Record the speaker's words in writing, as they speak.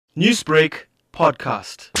Newsbreak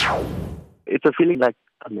podcast. It's a feeling like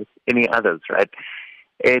any others, right?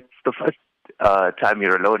 It's the first time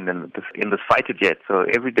you're alone in this fighter jet, so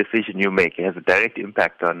every decision you make has a direct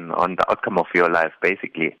impact on the outcome of your life,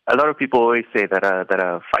 basically. A lot of people always say that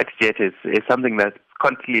a fighter jet is something that's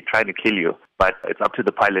constantly trying to kill you, but it's up to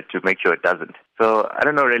the pilot to make sure it doesn't. So I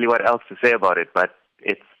don't know really what else to say about it, but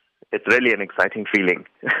it's really an exciting feeling.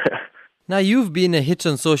 Now, you've been a hit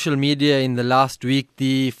on social media in the last week,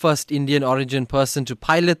 the first Indian origin person to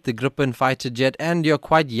pilot the Gripen fighter jet, and you're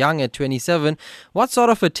quite young at 27. What sort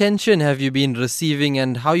of attention have you been receiving,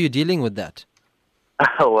 and how are you dealing with that?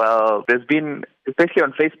 Well, there's been, especially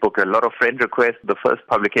on Facebook, a lot of friend requests. The first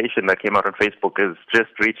publication that came out on Facebook has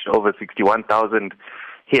just reached over 61,000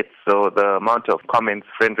 hits. So the amount of comments,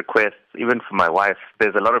 friend requests, even for my wife,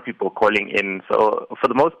 there's a lot of people calling in. So for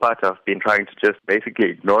the most part, I've been trying to just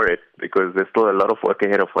basically ignore it because there's still a lot of work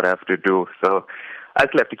ahead of what I have to do. So I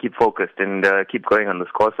still have to keep focused and keep going on this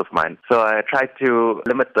course of mine. So I try to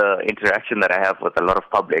limit the interaction that I have with a lot of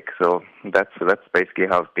public. So that's basically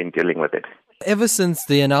how I've been dealing with it. Ever since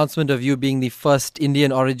the announcement of you being the first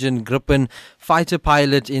Indian origin Gripen fighter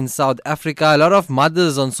pilot in South Africa, a lot of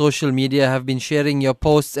mothers on social media have been sharing your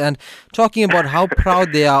posts and talking about how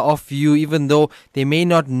proud they are of you, even though they may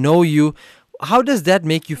not know you. How does that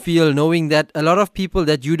make you feel, knowing that a lot of people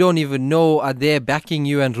that you don't even know are there backing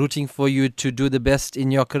you and rooting for you to do the best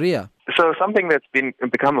in your career? So something that's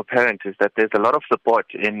become apparent is that there's a lot of support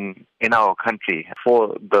in our country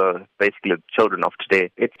for basically the children of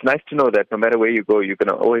today. It's nice to know that no matter where you go, you're going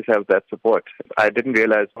to always have that support. I didn't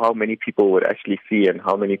realize how many people would actually see and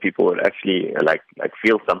how many people would actually like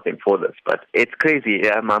feel something for this. But it's crazy.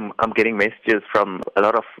 I'm getting messages from a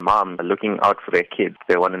lot of moms looking out for their kids.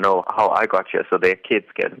 They want to know how I got here so their kids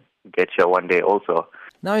can get here one day also.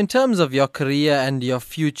 Now, in terms of your career and your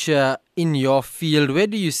future in your field, where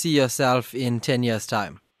do you see yourself in 10 years'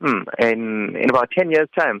 time? In about 10 years'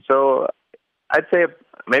 time. So I'd say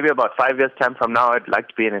maybe about 5 years' time from now, I'd like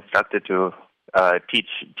to be an instructor to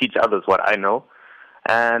teach others what I know.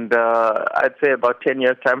 And I'd say about 10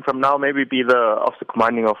 years' time from now, maybe be the officer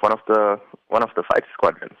commanding of one of the fighter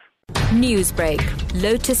squadrons. Newsbreak,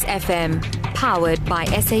 Lotus FM, powered by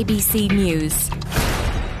SABC News.